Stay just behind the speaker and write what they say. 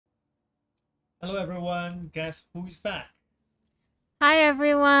Hello everyone, guess who's back? Hi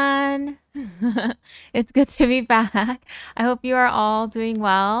everyone. It's good to be back. I hope you are all doing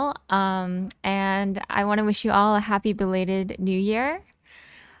well. And I want to wish you all a happy belated New Year.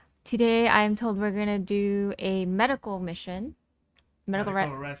 Today I am told we're gonna do a medical mission, medical re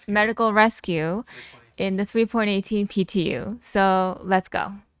Medical rescue medical rescue 3.18. in the 3.18 PTU. So let's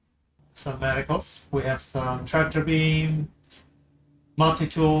go. Some medicals. We have some tractor beam,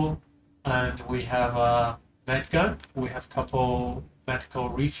 multi-tool, and we have a med gun. We have a couple medical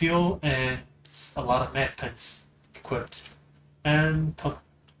refuel and a lot of med pens equipped. And put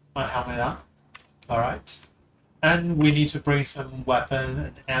my helmet on. Alright. And we need to bring some weapon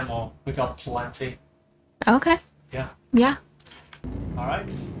and ammo. We got plenty. Okay. Yeah. Yeah.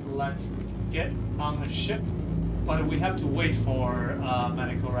 Alright, let's get on the ship. But we have to wait for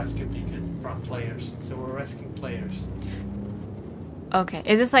medical rescue beacon from players. So we're rescuing players. Okay.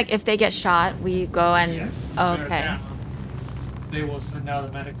 Is this like if they get shot, we go and Yes. We're okay. down. They will send out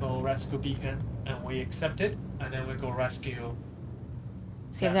a medical rescue beacon and we accept it and then we go rescue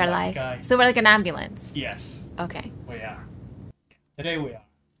Save that their lucky life. guy. So we're like an ambulance. Yes, Okay. we are. Today we are.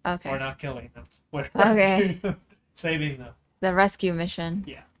 We're Okay. not killing them. We're Okay. rescuing them, saving them. The rescue mission.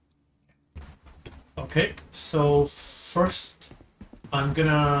 Yeah. Okay, so first I'm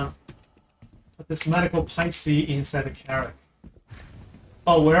gonna put this medical Pisces inside the carrot.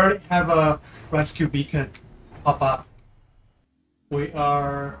 Oh, we already have a rescue beacon pop up. We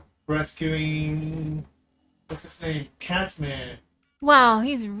are rescuing, what's his name? Catman. Wow,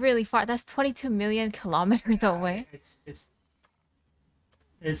 he's really far. That's 22 million kilometers away.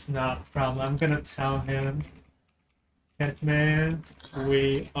 It's not a problem. I'm gonna tell him, Catman,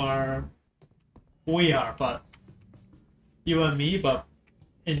 we are, but you and me, but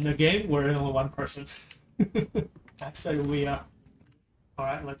in the game we're only one person. I said we are. All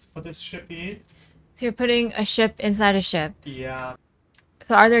right, let's put this ship in. So you're putting a ship inside a ship. Yeah.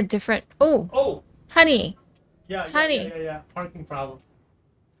 So are there different... Oh, Oh, honey, yeah. honey. Parking problem.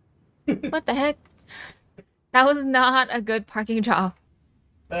 What the heck? That was not a good parking job.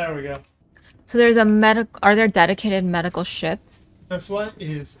 There we go. So there's a medic... Are there dedicated medical ships? This one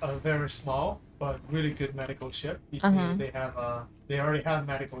is a very small but really good medical ship. You see, Uh-huh. they already have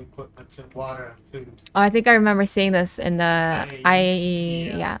medical equipment and water and food. Oh, I think I remember seeing this in the Yeah.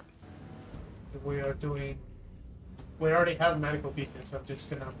 Yeah. So we already have medical beacons. So I'm just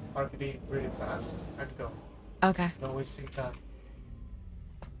gonna park it in really fast and go. Okay. No wasting time.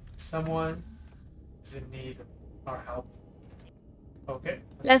 Someone is in need of our help. Okay,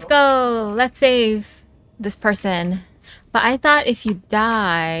 Let's go. Let's save this person. But I thought if you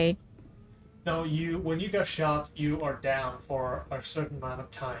died... No, when you get shot, you are down for a certain amount of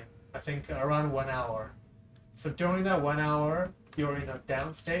time. I think around 1 hour. So during that 1 hour, you're in a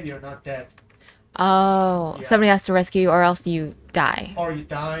down state. You're not dead. Oh, Yeah. somebody has to rescue you or else you die. Or you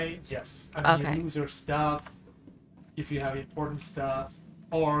die. Yes. I mean, Okay. you lose your stuff if you have important stuff,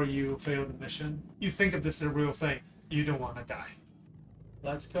 or you fail the mission. You think of this as a real thing. You don't want to die.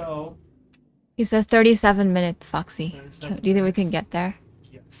 Let's go. He says 37 minutes, Foxy. 37 Do you think we can minutes. get there?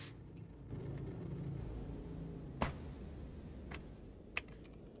 Yes.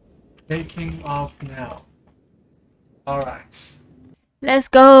 Taking off now. All right. Let's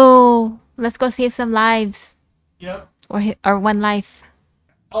go. Let's go save some lives Yep. or one life.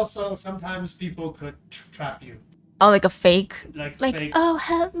 Also, sometimes people could trap you, Oh, like a fake. like Like, fake. oh,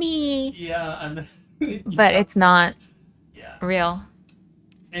 help me. Yeah, and you But trap. it's not Yeah, real.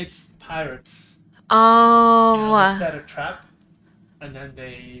 it's pirates. They Oh, set a trap, and then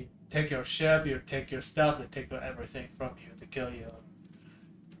they take your ship, you take your stuff, they take everything from you to kill you.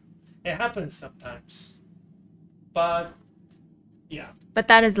 It happens sometimes, but yeah, but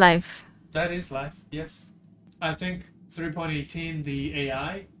that is life. that is life. Yes, I think 3.18 the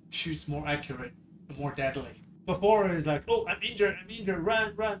AI shoots more accurate, and more deadly. Before it's like, oh, I'm injured,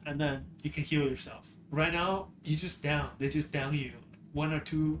 run, and then you can heal yourself. Right now, you just down. They just down you. One or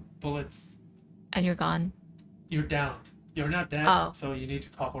two bullets, And you're gone. you're downed. You're not dead, Oh, so you need to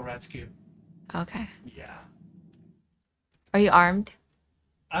call for rescue. okay. Yeah, Are you armed?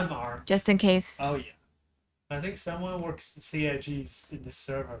 I'm armed. Just in case. Oh yeah, I think someone works in CIGs in this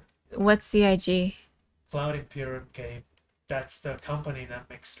server. What's CIG? Cloud Imperium game. That's the company that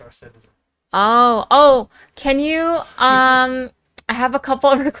makes Star Citizen. Oh, can you, I have a couple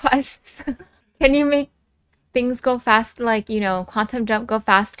of requests. Can you make things go fast, like, quantum jump go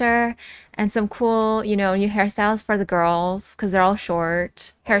faster and some cool, new hairstyles for the girls because they're all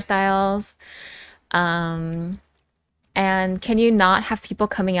short hairstyles. Um, and can you not have people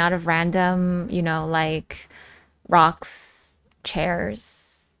coming out of random, like rocks,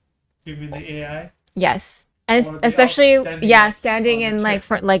 chairs? You mean the AI? Yes. And Or they all especially, standing yeah, up standing on the in like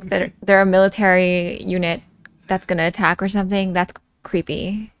chair? for like they're a military unit that's gonna attack or something. That's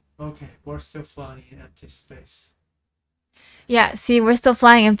creepy. Okay, we're still flying in empty space. Yeah, see, we're still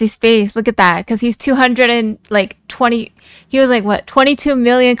flying empty space. Look at that. Because he's 200 and like 20, he was like what, 22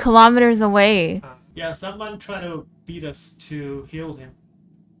 million kilometers away. Yeah, someone try to beat us to heal him.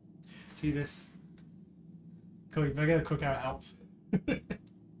 See this? Cool, if I get a quick out help.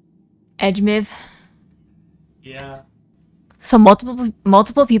 Edgemiv. Yeah. So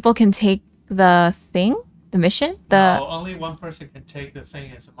multiple people can take the thing, the mission, the No, only one person can take the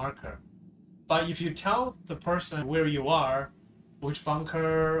thing as a marker. But if you tell the person where you are, which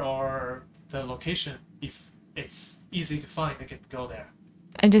bunker or the location, if it's easy to find, they can go there.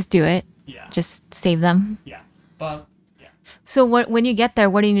 and just do it. Yeah. Just save them. Yeah. But yeah. So when you get there,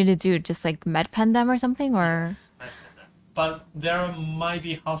 what do you need to do? Just like med pen them or something, or Yes, but there might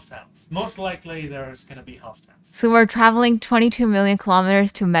be hostiles. Most likely there's gonna be hostiles. so we're traveling 22 million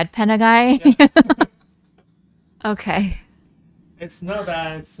kilometers to med pen a guy. Yeah. Okay. It's not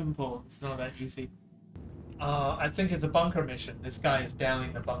that simple. It's not that easy. I think it's a bunker mission. This guy is down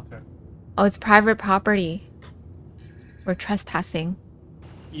in the bunker. Oh, it's private property. We're trespassing.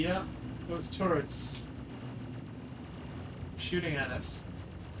 Yeah, those turrets shooting at us.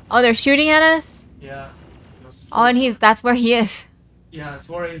 Oh, they're shooting at us? Yeah. Oh, and that's where he is. Yeah, it's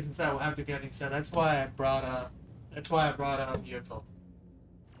where he's inside. We'll have to get inside. That's why I brought a vehicle.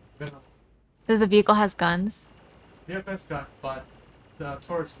 Does the vehicle has guns? Vehicle has guns, but the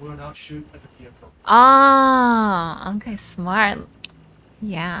turrets will not shoot at the vehicle. Ah, okay, smart.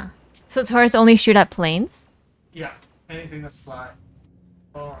 Yeah. So turrets only shoot at planes? Yeah, anything that's flying.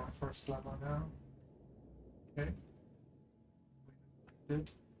 Oh, our first level now. Okay. Good.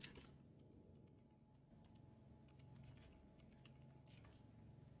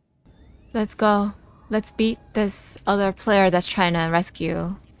 Let's go. Let's beat this other player that's trying to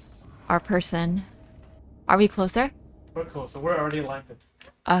rescue our person. Are we closer? We're close, so we're already landed.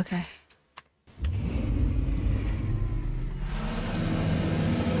 Okay.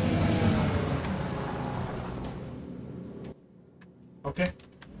 Okay.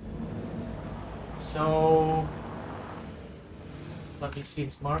 So let me see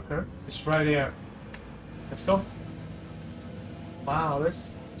his marker. It's right there. Let's go. Wow,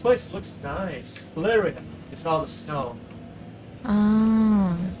 this place looks nice. Blurry. It's all the snow.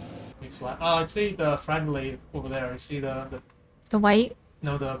 Oh. We fly. Oh, I see the friendly over there. You see The white?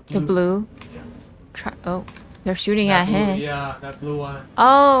 no the blue. The blue? Yeah. Oh, they're shooting That at blue, him. yeah, that blue one.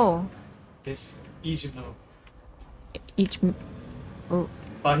 Oh. It's Ijumu. Each. Oh.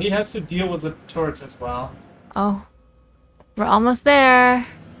 But he has to deal with the turrets as well. Oh. We're almost there.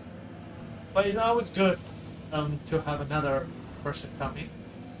 But it's always good to have another person coming.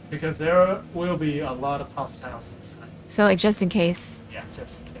 Because there will be a lot of hostiles inside. So, like, just in case. Yeah,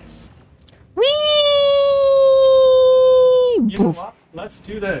 just in case. Whee! You know what? Let's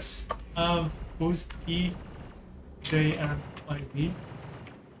do this. Who's EJMIV?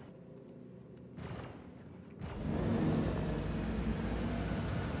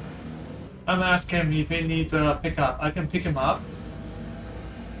 I'm asking him if he needs a pickup. I can pick him up.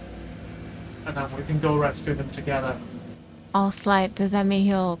 And then we can go rescue them together. I'll slide. Does that mean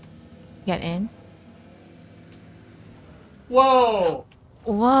he'll get in? Whoa!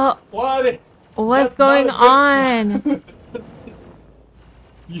 What? What? What's That's going not a on? good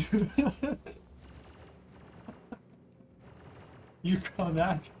you, you call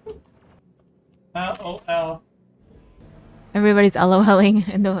that? LOL. Everybody's LOLing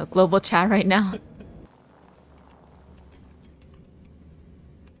in the global chat right now.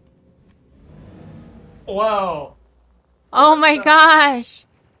 Wow. Oh my gosh!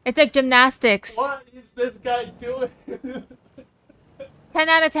 It's like gymnastics. What is this guy doing? 10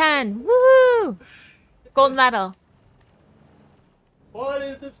 out of 10. Woo! Gold medal. What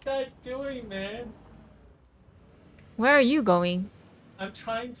is this guy doing, man? Where are you going? I'm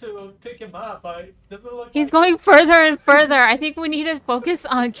trying to pick him up, but it doesn't look He's like going further and further. I think we need to focus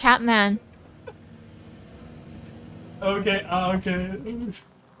on Catman. Okay, okay.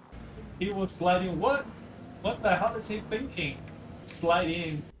 He was sliding. What? What the hell is he thinking?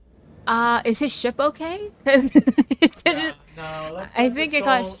 Sliding. Is his ship okay? Yeah, no, I let's think just it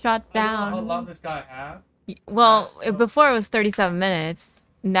got go. shot I don't know how down. long this guy had. Well, so- before it was 37 minutes.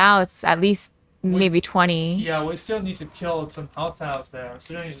 Now it's at least maybe 20. Yeah, we still need to kill some hostiles there. We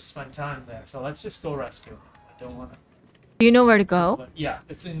still need to spend time there. So let's just go rescue. I don't want to. Do you know where to go? Yeah,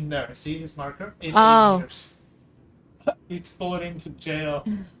 it's in there. See his marker? 88 Oh. meters. Exploding to jail.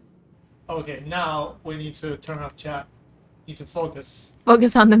 Okay, now we need to turn off chat. need to focus.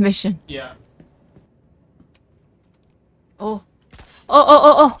 Focus on the mission. Yeah. Oh. Oh, oh,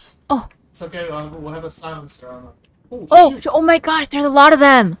 oh, oh, oh. It's okay. We'll have a silencer on. Oh, Oh, shoot. oh my gosh, there's a lot of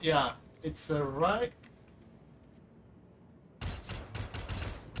them. Yeah. It's right.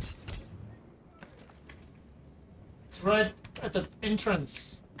 It's right at the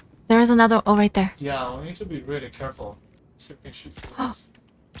entrance. There is another. Oh, right there. Yeah, we need to be really careful. So we can shoot through this.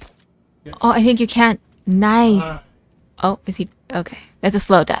 Yes. Oh, I think you can. Nice. Alright. Oh, is he? Okay. That's a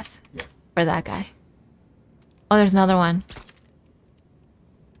slow death Yes. for that guy. Oh, there's another one.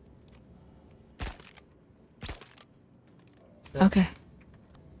 Okay.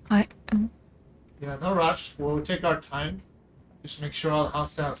 I. Yeah, no rush. We'll take our time. Just make sure all the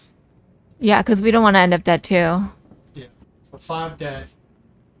hostiles. Yeah, because we don't want to end up dead too. Yeah. So 5 dead.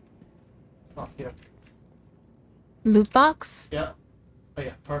 Oh, here. Loot box? Yeah. Oh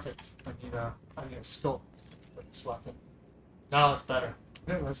yeah, perfect. I need a scope for this weapon. Now it's better.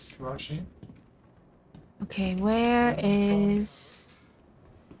 Okay, let's rush in. Okay, where is...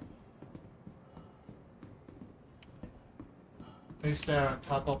 He's there on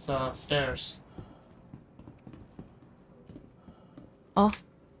top of the stairs. Oh.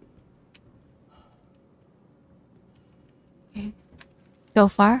 Okay. So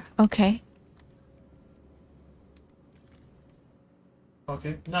far? Okay.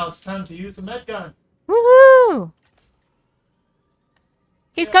 Okay, now it's time to use the med gun. Woohoo!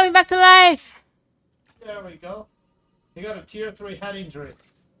 He's coming back to life! There we go. He got a tier 3 head injury.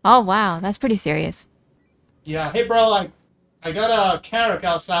 Oh, wow. That's pretty serious. Yeah, hey bro, I got a Carrick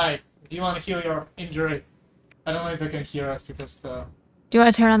outside. If you want to heal your injury. I don't know if they can hear us because the... Do you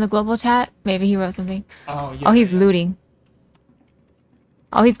want to turn on the global chat? Maybe he wrote something. Oh, yeah. Oh, he's looting.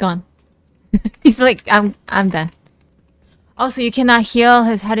 Oh, he's gone. He's like, I'm done. Oh, so you cannot heal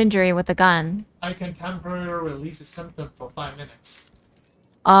his head injury with the gun. I can temporarily release a symptom for 5 minutes. Use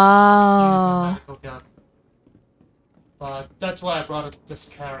a Oh. medical gun. But that's why I brought this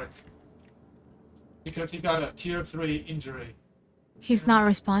Carrick. Because he got a tier 3 injury. He's not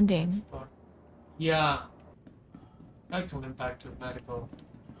responding. Yeah. I told him back to medical.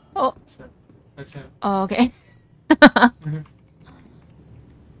 Oh. So that's him. Oh, okay.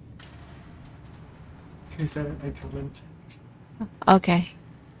 He said I told him. Okay.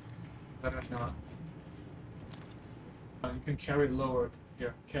 But I'm not. You can carry lowered.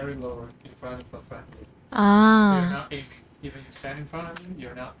 Here, carry lowered in front of a friend. So you're Ah. not aiming. Even you stand in front of him,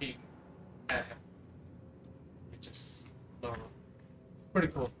 you're not aiming at him. You just lower. It's pretty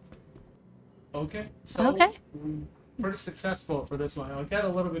cool. Okay. So Okay. pretty successful for this one. I got a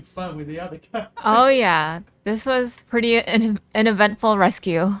little bit fun with the other guy. Oh, yeah. This was pretty an eventful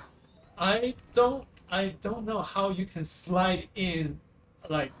rescue. I don't know how you can slide in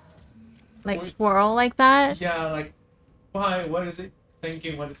like Like, twirl like that? yeah, like why? What is it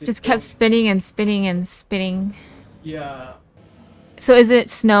thinking? What is it Just kept doing? spinning and spinning and spinning. Yeah. So is it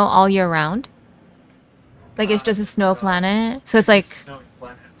snow all year round? Like, it's just a snow so- planet? So it's like Snowy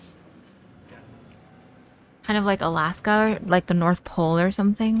planet. Yeah. kind of like Alaska, or like the North Pole or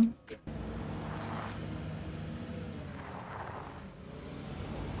something?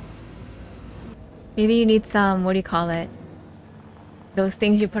 Maybe you need some, what do you call it? Those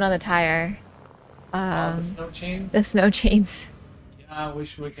things you put on the tire. The snow chain. The snow chains. Yeah, I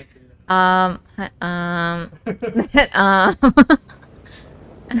wish we could do that.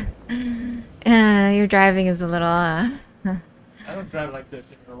 Your driving is a little, I don't drive like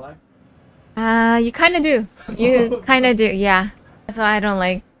this in real life. you kind of do. You kind of do, yeah. That's why I don't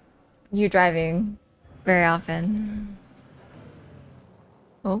like you driving very often.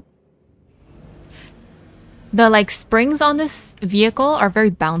 Oh. The, like, springs on this vehicle are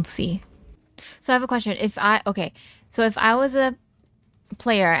very bouncy. So I have a question. Okay, so if I was a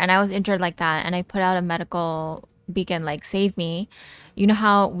player and I was injured like that and I put out a medical beacon, like, save me, you know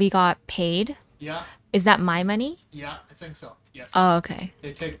how we got paid? Yeah, Is that my money? yeah, I think so. Yes. Oh, okay.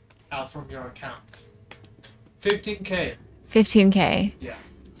 They take out from your account. 15K. 15K. Yeah.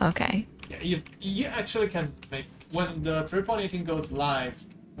 Okay. Yeah, you actually can make when the 3.18 goes live.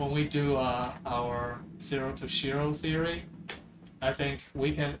 When we do our 0 to Shiro theory, I think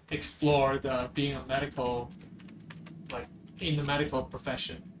we can explore the being a medical, like in the medical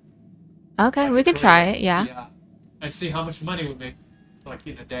profession. Okay, Like we a could career. try it, yeah. Yeah, and see how much money we make, like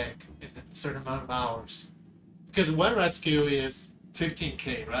in a day, in a certain amount of hours. Because one rescue is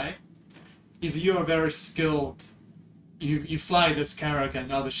 15K, right? If you are very skilled, you fly this Carrack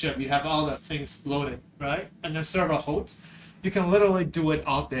and other ship, you have all the things loaded, right? And then server holds, you can literally do it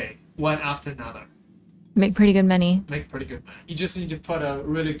all day, one after another. Make pretty good money. Make pretty good money. You just need to put a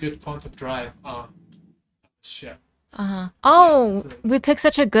really good quantum drive on the ship. Oh, So, we picked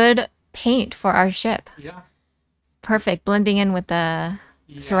such a good paint for our ship. yeah, Perfect, blending in with the yeah,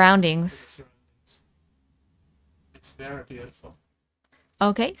 with the surroundings. surroundings. It's very beautiful.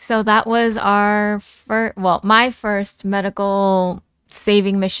 Okay, so that was our first, well, my first medical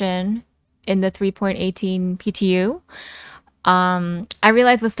saving mission in the 3.18 PTU. I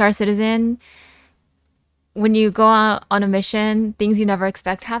realized with Star Citizen, when you go out on a mission, things you never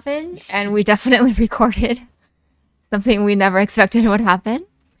expect happen, and we definitely recorded something we never expected would happen.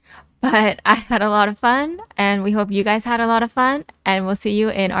 But I had a lot of fun, and we hope you guys had a lot of fun, and we'll see you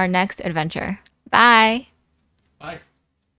in our next adventure. Bye.